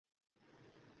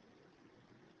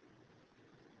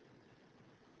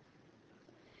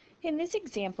In this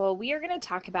example, we are going to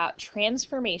talk about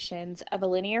transformations of a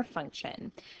linear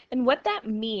function. And what that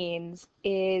means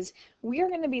is we are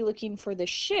going to be looking for the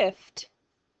shift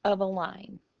of a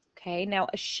line. Okay, now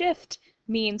a shift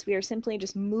means we are simply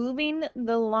just moving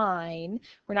the line.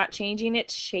 We're not changing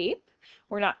its shape.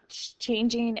 We're not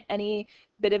changing any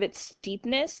bit of its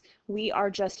steepness. We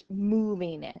are just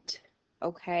moving it.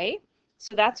 Okay,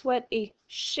 so that's what a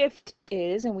shift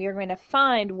is, and we are going to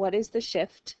find what is the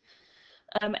shift.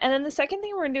 And then the second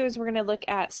thing we're going to do is we're going to look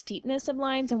at steepness of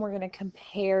lines and we're going to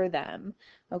compare them,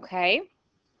 okay?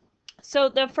 So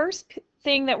the first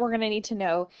thing that we're going to need to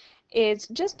know is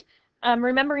just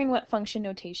remembering what function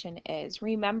notation is.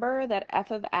 Remember that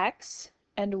f of x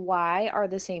and y are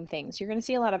the same things. You're going to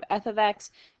see a lot of f of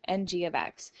x and g of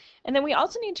x. And then we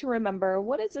also need to remember,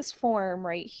 what is this form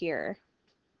right here?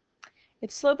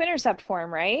 It's slope-intercept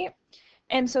form, right?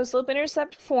 And so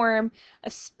slope-intercept form,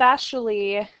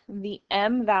 especially the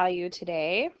m value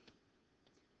today,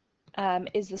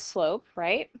 is the slope,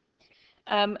 right?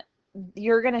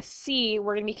 You're going to see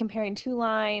we're going to be comparing two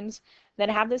lines that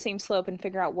have the same slope and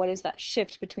figure out what is that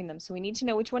shift between them. So we need to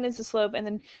know which one is the slope. And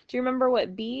then do you remember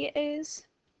what b is?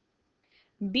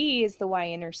 B is the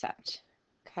y-intercept.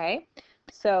 Okay,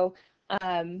 so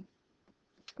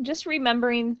just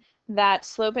remembering that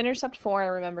slope-intercept form,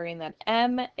 remembering that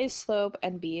m is slope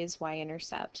and b is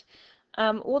y-intercept.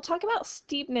 We'll talk about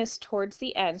steepness towards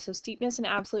the end. So steepness and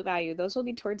absolute value, those will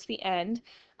be towards the end.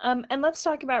 And let's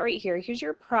talk about right here. Here's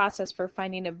your process for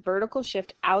finding a vertical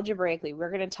shift algebraically.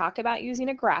 We're going to talk about using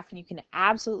a graph, and you can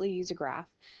absolutely use a graph.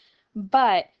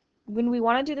 But when we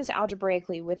want to do this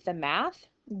algebraically with the math,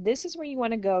 this is where you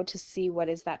want to go to see what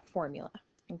is that formula,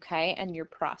 okay, and your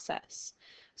process.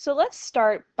 So let's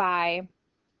start by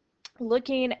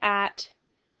looking at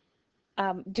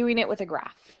doing it with a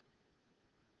graph.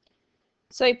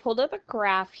 So I pulled up a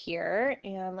graph here,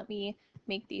 and let me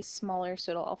make these smaller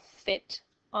so it'll all fit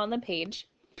on the page.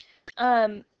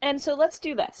 And so let's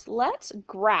do this. Let's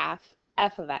graph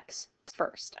f of x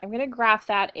first. I'm going to graph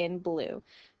that in blue.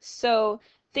 So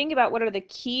think about what are the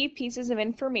key pieces of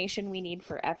information we need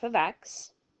for f of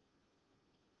x.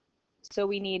 So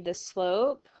we need the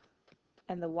slope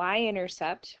and the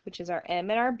y-intercept, which is our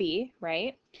m and our b,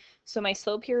 right? So my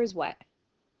slope here is what?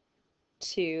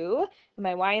 2, and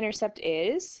my y-intercept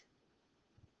is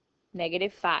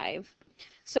 -5.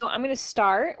 So I'm going to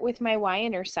start with my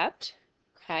y-intercept,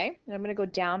 okay, and I'm going to go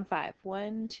down 5.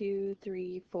 1, 2,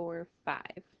 3, 4, 5.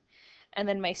 And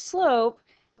then my slope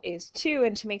is 2,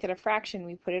 and to make that a fraction,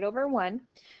 we put it over 1.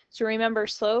 So remember,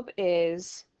 slope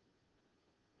is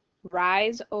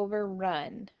rise over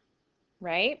run,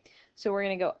 right? So we're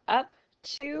going to go up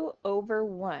 2 over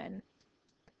 1,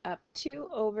 up 2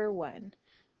 over 1.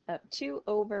 Up 2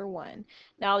 over 1.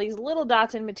 Now these little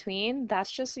dots in between,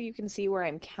 that's just so you can see where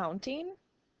I'm counting.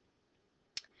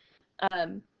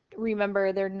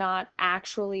 Remember, they're not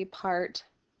actually part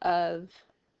of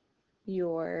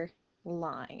your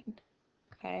line,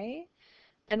 okay?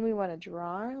 Then we want to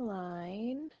draw our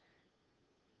line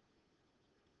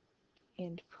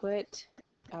and put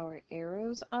our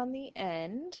arrows on the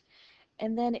end.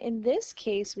 And then in this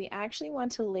case, we actually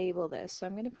want to label this. So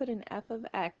I'm going to put an f of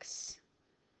x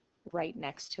right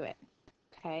next to it,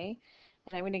 okay?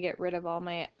 And I'm going to get rid of all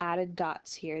my added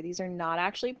dots here. These are not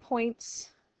actually points.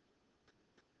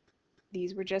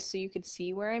 These were just so you could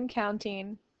see where I'm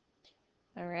counting.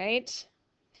 All right.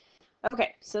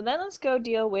 Okay, so then let's go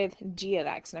deal with g of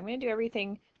x. And I'm going to do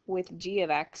everything with g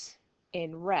of x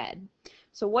in red.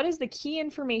 So what is the key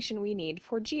information we need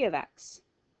for g of x?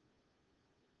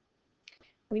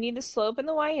 We need the slope and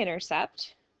the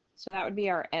y-intercept. So that would be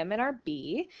our m and our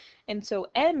b. And so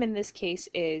m in this case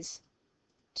is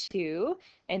 2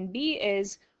 and b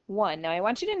is 1. Now I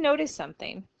want you to notice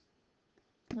something.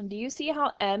 Do you see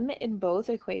how m in both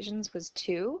equations was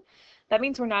 2? That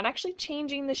means we're not actually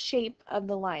changing the shape of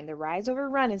the line. The rise over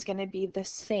run is going to be the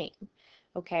same,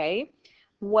 okay?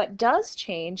 What does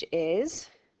change is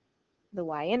the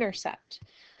y-intercept.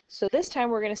 So this time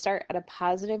we're going to start at a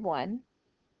positive 1,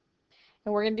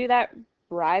 and we're going to do that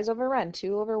rise over run,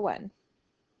 2 over 1.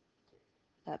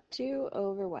 Up 2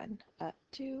 over 1, up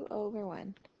 2 over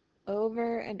 1,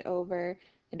 over and over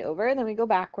and over, and then we go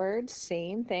backwards,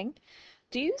 same thing.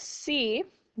 Do you see,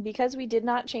 because we did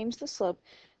not change the slope,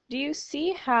 do you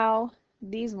see how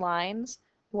these lines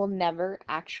will never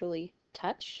actually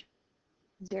touch?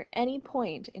 Is there any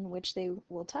point in which they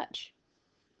will touch?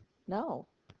 No,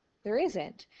 there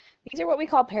isn't. These are what we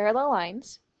call parallel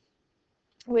lines,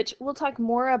 which we'll talk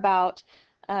more about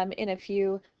in a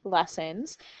few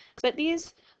lessons. But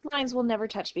these lines will never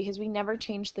touch because we never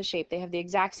change the shape. They have the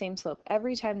exact same slope.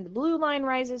 Every time the blue line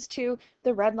rises too,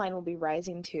 the red line will be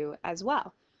rising too as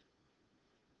well.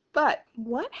 But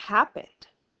what happened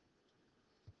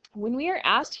when we are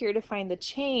asked here to find the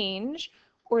change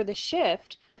or the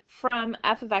shift from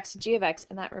f of x to g of x?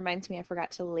 And that reminds me, I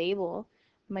forgot to label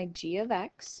my g of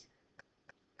x.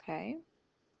 Okay.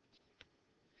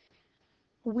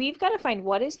 We've got to find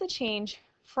what is the change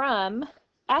from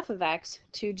f of x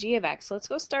to g of x. So let's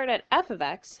go start at f of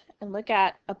x and look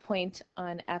at a point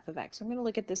on f of x. I'm going to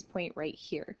look at this point right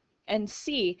here and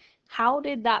see how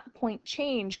did that point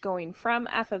change going from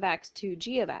f of x to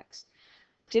g of x.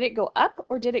 Did it go up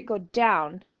or did it go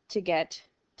down to get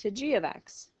to g of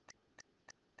x?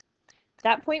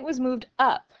 That point was moved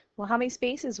up. Well, how many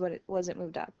spaces was it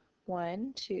moved up?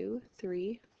 1, 2,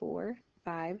 3, 4,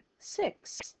 5,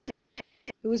 6.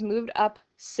 It was moved up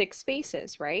 6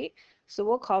 spaces, right? So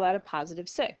we'll call that a positive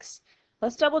 6.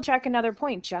 Let's double check another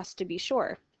point just to be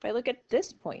sure. If I look at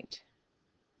this point,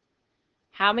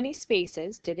 how many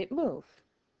spaces did it move?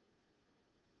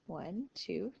 1,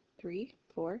 2, 3,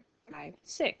 4, 5,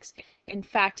 6. In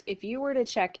fact, if you were to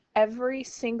check every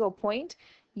single point,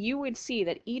 you would see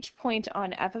that each point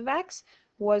on f of x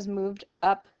was moved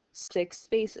up 6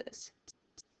 spaces,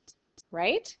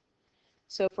 right?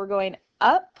 So if we're going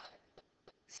up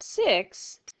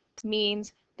 6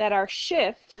 means that our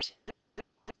shift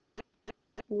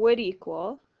would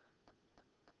equal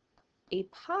a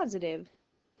positive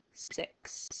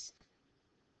 6.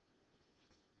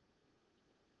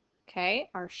 Okay,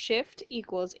 our shift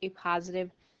equals a positive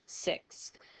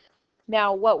 6.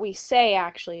 Now what we say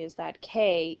actually is that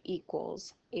k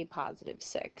equals a positive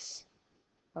 6.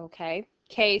 Okay,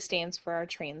 k stands for our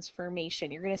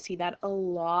transformation. You're going to see that a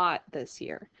lot this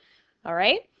year. All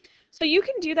right, so you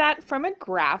can do that from a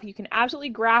graph. You can absolutely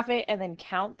graph it and then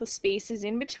count the spaces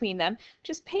in between them.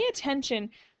 Just pay attention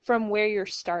from where you're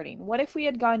starting. What if we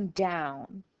had gone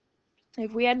down?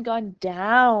 If we had gone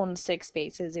down 6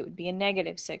 spaces, it would be a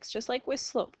negative 6, just like with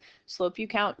slope. Slope you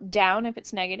count down if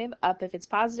it's negative, up if it's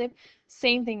positive.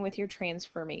 Same thing with your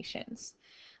transformations.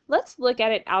 Let's look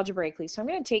at it algebraically. So I'm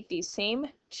going to take these same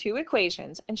 2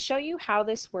 equations and show you how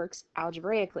this works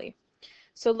algebraically.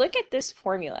 So look at this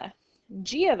formula.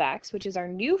 G of x, which is our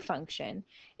new function,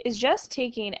 is just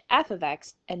taking f of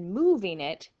x and moving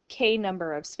it k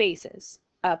number of spaces,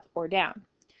 up or down.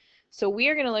 So we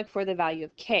are going to look for the value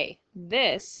of k.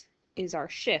 This is our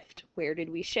shift. Where did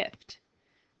we shift?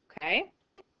 Okay.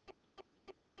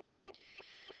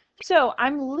 So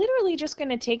I'm literally just going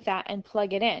to take that and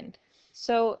plug it in.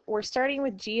 So we're starting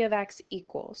with g of x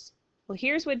equals. Well,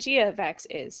 here's what g of x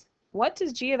is. What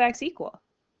does g of x equal?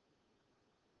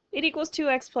 It equals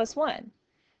 2x plus 1.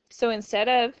 So instead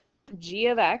of g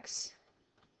of x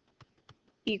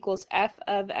equals f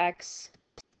of x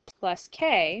plus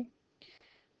k,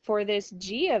 for this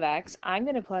g of x, I'm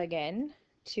going to plug in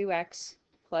 2x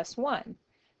plus 1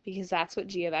 because that's what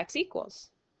g of x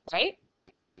equals, right?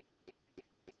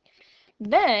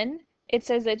 Then it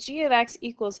says that g of x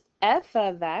equals f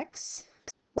of x.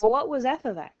 Well, what was f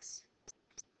of x?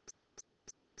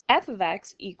 F of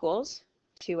x equals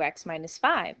 2x minus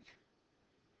 5.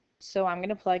 So I'm going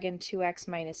to plug in 2x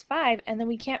minus 5, and then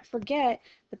we can't forget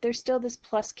that there's still this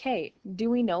plus k.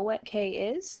 Do we know what k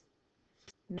is?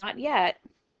 Not yet.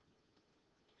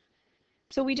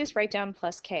 So we just write down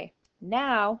plus k.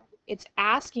 Now it's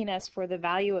asking us for the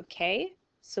value of k,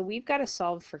 so we've got to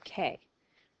solve for k,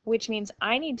 which means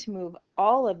I need to move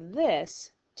all of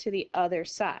this to the other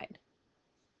side.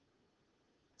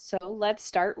 So let's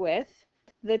start with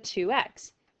the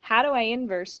 2x. How do I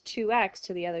inverse 2x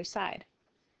to the other side?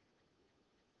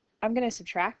 I'm going to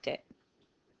subtract it.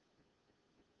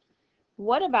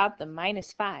 What about the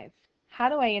minus 5? How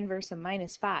do I inverse a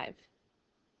minus 5?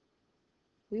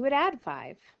 We would add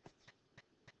 5.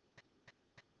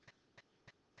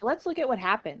 Let's look at what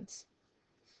happens.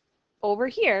 Over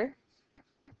here,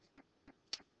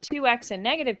 2x and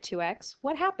negative 2x,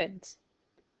 what happens?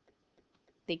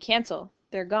 They cancel.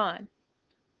 They're gone.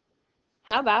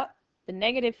 How about the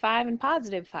negative 5 and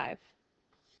positive 5?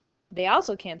 They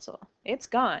also cancel. It's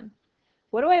gone.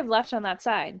 What do I have left on that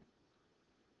side?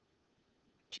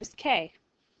 Just k.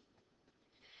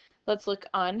 Let's look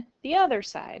on the other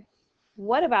side.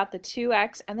 What about the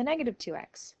 2x and the negative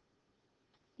 2x?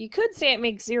 You could say it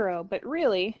makes 0, but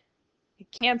really, it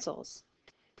cancels.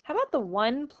 How about the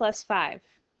 1 plus 5?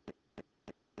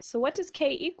 So what does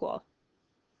k equal?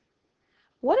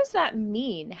 What does that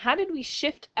mean? How did we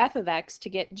shift f of x to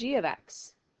get g of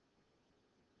x?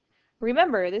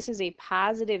 Remember, this is a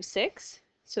positive 6,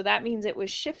 so that means it was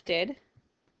shifted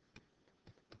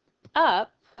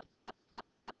up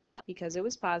because it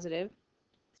was positive,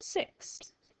 6.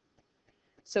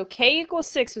 So k equals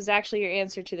 6 was actually your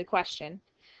answer to the question,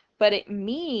 but it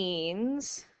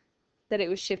means that it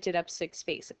was shifted up 6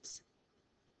 spaces.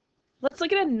 Let's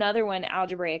look at another one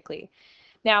algebraically.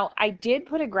 Now, I did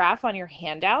put a graph on your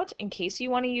handout in case you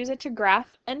want to use it to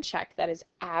graph and check. That is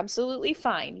absolutely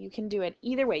fine. You can do it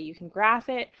either way. You can graph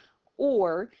it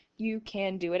or you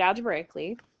can do it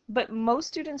algebraically, but most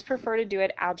students prefer to do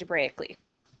it algebraically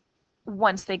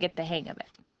once they get the hang of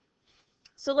it.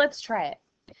 So let's try it.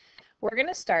 We're going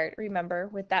to start, remember,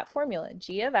 with that formula,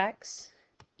 g of x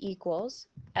equals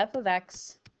f of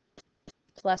x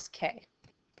plus k.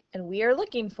 And we are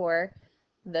looking for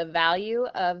the value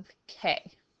of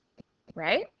k,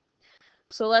 right?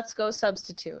 So let's go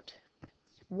substitute.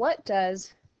 What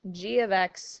does g of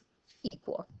x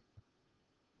equal?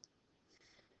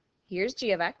 Here's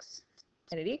g of x,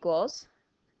 and it equals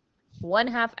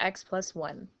 1/2 x plus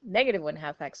 1, negative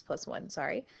 1/2 x plus 1,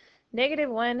 sorry. Negative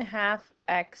 1/2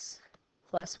 x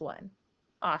plus 1.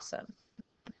 Awesome.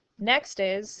 Next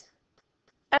is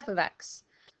f of x.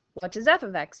 What does f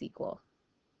of x equal?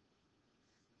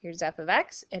 Here's f of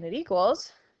x, and it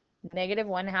equals negative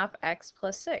 1/2 x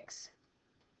plus 6.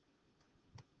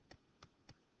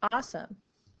 Awesome.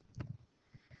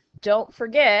 Don't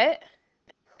forget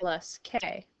plus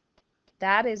k.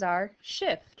 That is our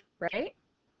shift, right?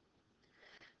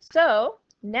 So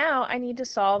now I need to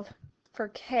solve for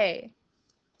k.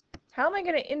 How am I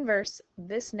going to inverse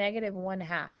this negative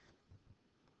 1/2?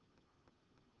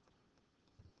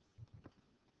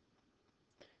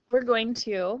 We're going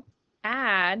to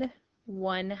add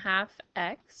 1/2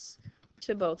 x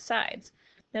to both sides.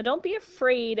 Now don't be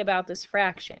afraid about this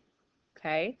fraction,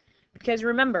 okay? Because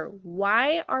remember,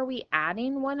 why are we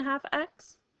adding 1/2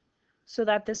 x? So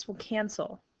that this will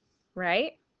cancel,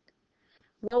 right?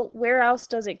 Well, where else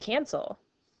does it cancel?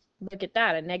 Look at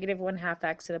that, a negative 1/2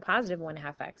 x and a positive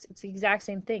 1/2 x. It's the exact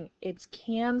same thing. It's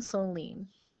canceling.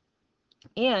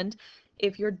 And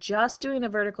if you're just doing a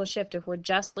vertical shift, if we're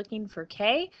just looking for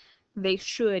k, they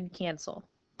should cancel.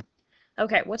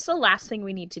 Okay, what's the last thing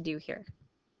we need to do here?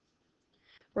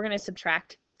 We're going to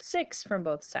subtract 6 from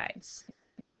both sides.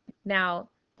 Now,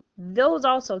 those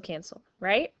also cancel,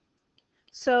 right?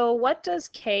 So what does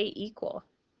k equal?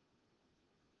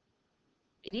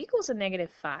 It equals a negative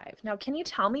 5. Now, can you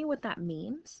tell me what that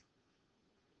means?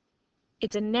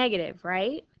 It's a negative,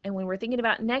 right? And when we're thinking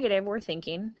about negative, we're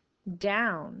thinking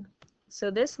down.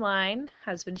 So this line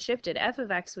has been shifted. F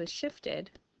of x was shifted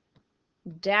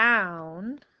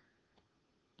down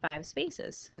 5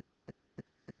 spaces,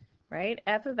 right?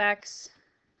 F of x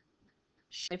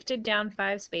shifted down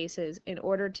 5 spaces in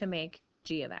order to make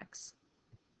g of x.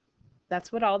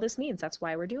 That's what all this means. That's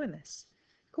why we're doing this.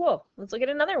 Cool. Let's look at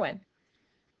another one.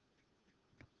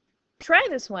 Try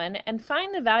this one and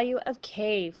find the value of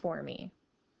k for me.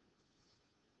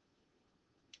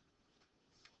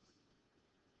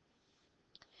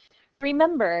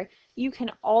 Remember, you can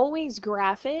always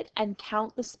graph it and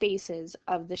count the spaces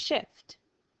of the shift.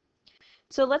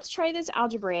 So let's try this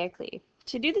algebraically.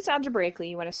 To do this algebraically,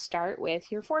 you want to start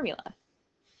with your formula.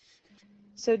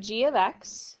 So g of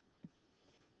x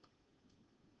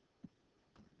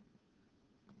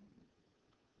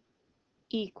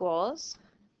equals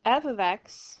f of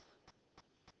x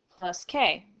plus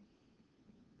k.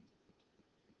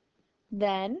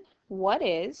 Then what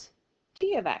is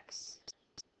g of x?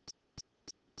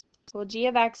 Well, g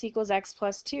of x equals x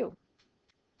plus 2.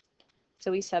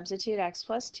 So we substitute x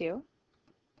plus 2,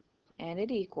 and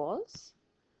it equals,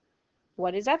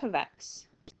 what is f of x?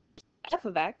 F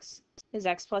of x is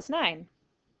x plus 9.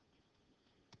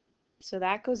 So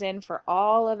that goes in for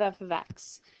all of f of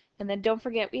x. And then don't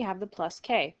forget we have the plus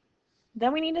k.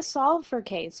 Then we need to solve for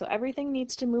k, so everything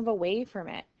needs to move away from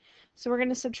it. So we're going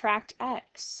to subtract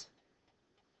x.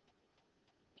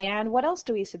 And what else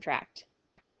do we subtract?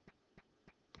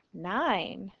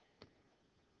 9.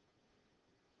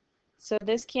 So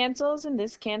this cancels and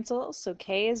this cancels, so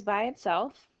k is by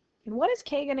itself. And what is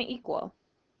k going to equal?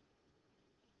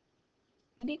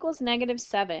 It equals negative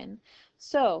 7.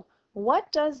 So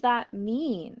what does that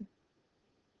mean?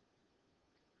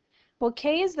 Well,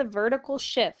 k is the vertical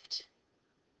shift,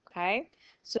 okay?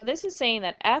 So this is saying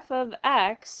that f of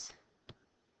x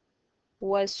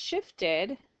was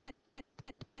shifted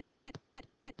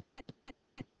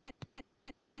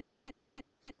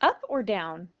up or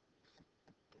down?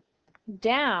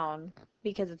 Down,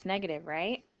 because it's negative,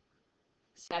 right?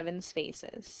 7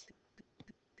 spaces.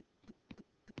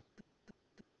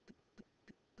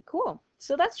 Cool.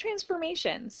 So that's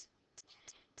transformations.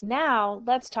 Now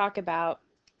let's talk about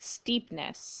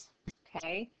steepness,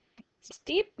 okay?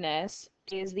 Steepness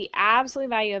is the absolute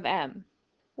value of m.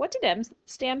 What did m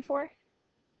stand for?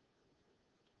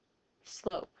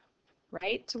 Slope,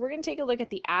 right? So we're going to take a look at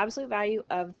the absolute value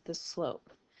of the slope.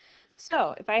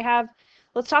 So if I have,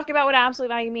 let's talk about what absolute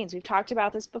value means. We've talked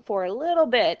about this before a little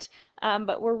bit,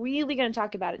 but we're really going to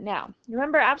talk about it now.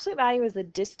 Remember, absolute value is the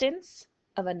distance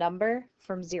of a number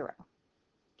from 0.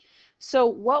 So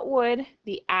what would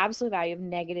the absolute value of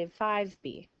negative 5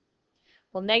 be?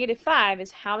 Well, negative 5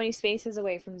 is how many spaces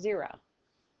away from 0?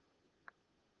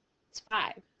 It's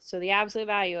 5. So the absolute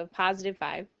value of positive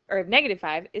 5, or of negative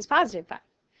 5, is positive 5.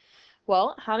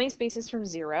 Well, how many spaces from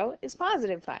 0 is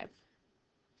positive 5?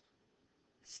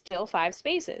 Still 5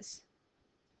 spaces.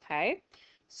 Okay?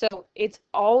 So it's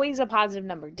always a positive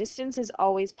number. Distance is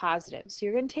always positive. So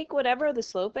you're going to take whatever the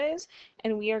slope is,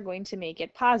 and we are going to make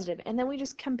it positive. And then we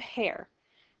just compare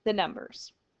the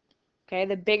numbers. Okay?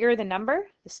 The bigger the number,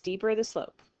 the steeper the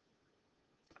slope.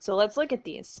 So let's look at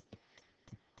these.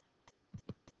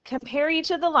 Compare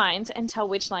each of the lines and tell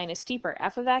which line is steeper,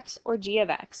 f of x or g of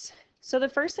x. So the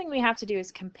first thing we have to do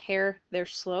is compare their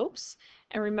slopes.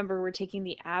 And remember, we're taking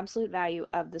the absolute value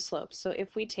of the slope. So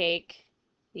if we take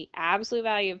the absolute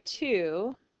value of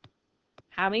 2,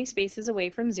 how many spaces away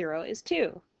from 0 is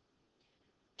 2?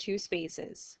 2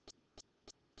 spaces.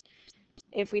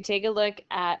 If we take a look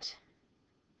at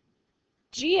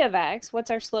g of x,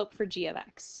 what's our slope for g of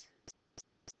x?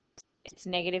 It's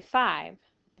negative 5.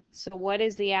 So what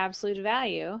is the absolute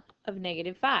value of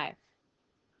negative 5?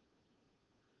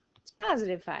 It's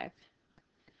positive 5.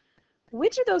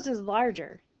 Which of those is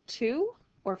larger, 2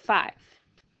 or 5?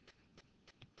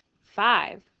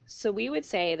 5. So we would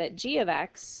say that g of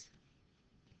x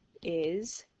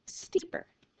is steeper.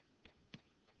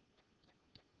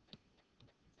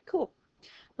 Cool.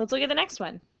 Let's look at the next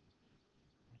one.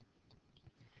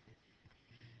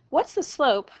 What's the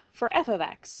slope for f of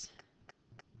x?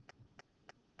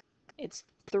 It's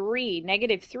 3,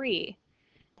 negative 3.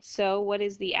 So what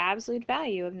is the absolute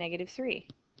value of negative 3?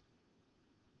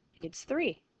 It's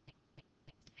 3.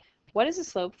 What is the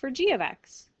slope for g of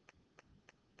x?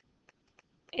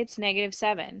 It's negative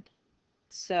 7.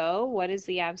 So what is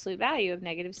the absolute value of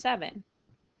negative 7?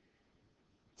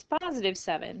 It's positive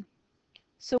 7.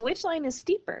 So which line is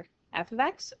steeper, f of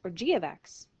x or g of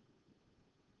x?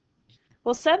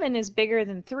 Well, 7 is bigger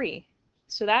than 3.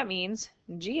 So that means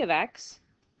g of x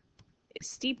is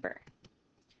steeper.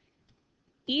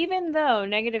 Even though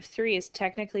negative 3 is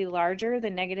technically larger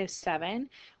than negative 7,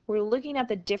 we're looking at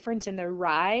the difference in the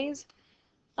rise,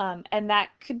 and that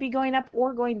could be going up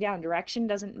or going down. Direction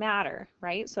doesn't matter,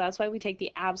 right? So that's why we take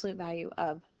the absolute value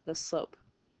of the slope.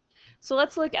 So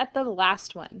let's look at the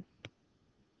last one.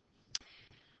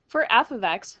 For f of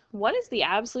x, what is the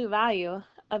absolute value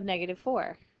of negative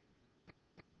 4?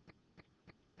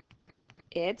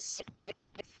 It's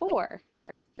 4.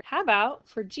 How about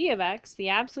for g of x, the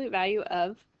absolute value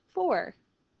of 4?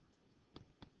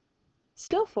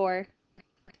 Still 4.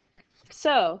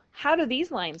 So how do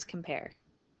these lines compare?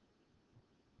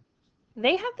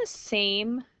 They have the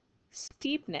same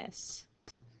steepness.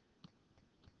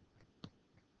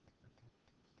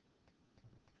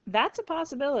 That's a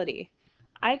possibility.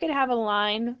 I could have a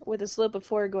line with a slope of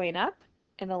 4 going up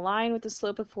and a line with a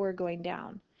slope of 4 going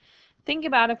down. Think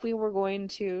about if we were going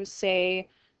to, say,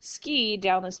 ski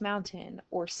down this mountain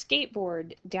or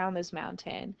skateboard down this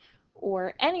mountain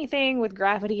or anything with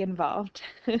gravity involved.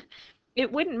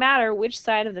 It wouldn't matter which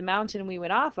side of the mountain we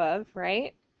went off of,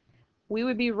 right? We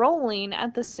would be rolling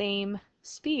at the same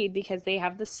speed because they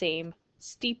have the same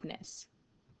steepness.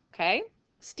 Okay?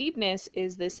 Steepness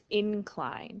is this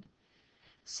incline.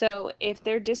 So if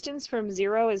their distance from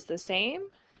 0 is the same,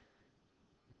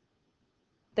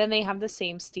 then they have the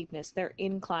same steepness. Their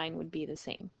incline would be the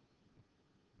same.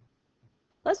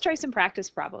 Let's try some practice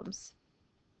problems.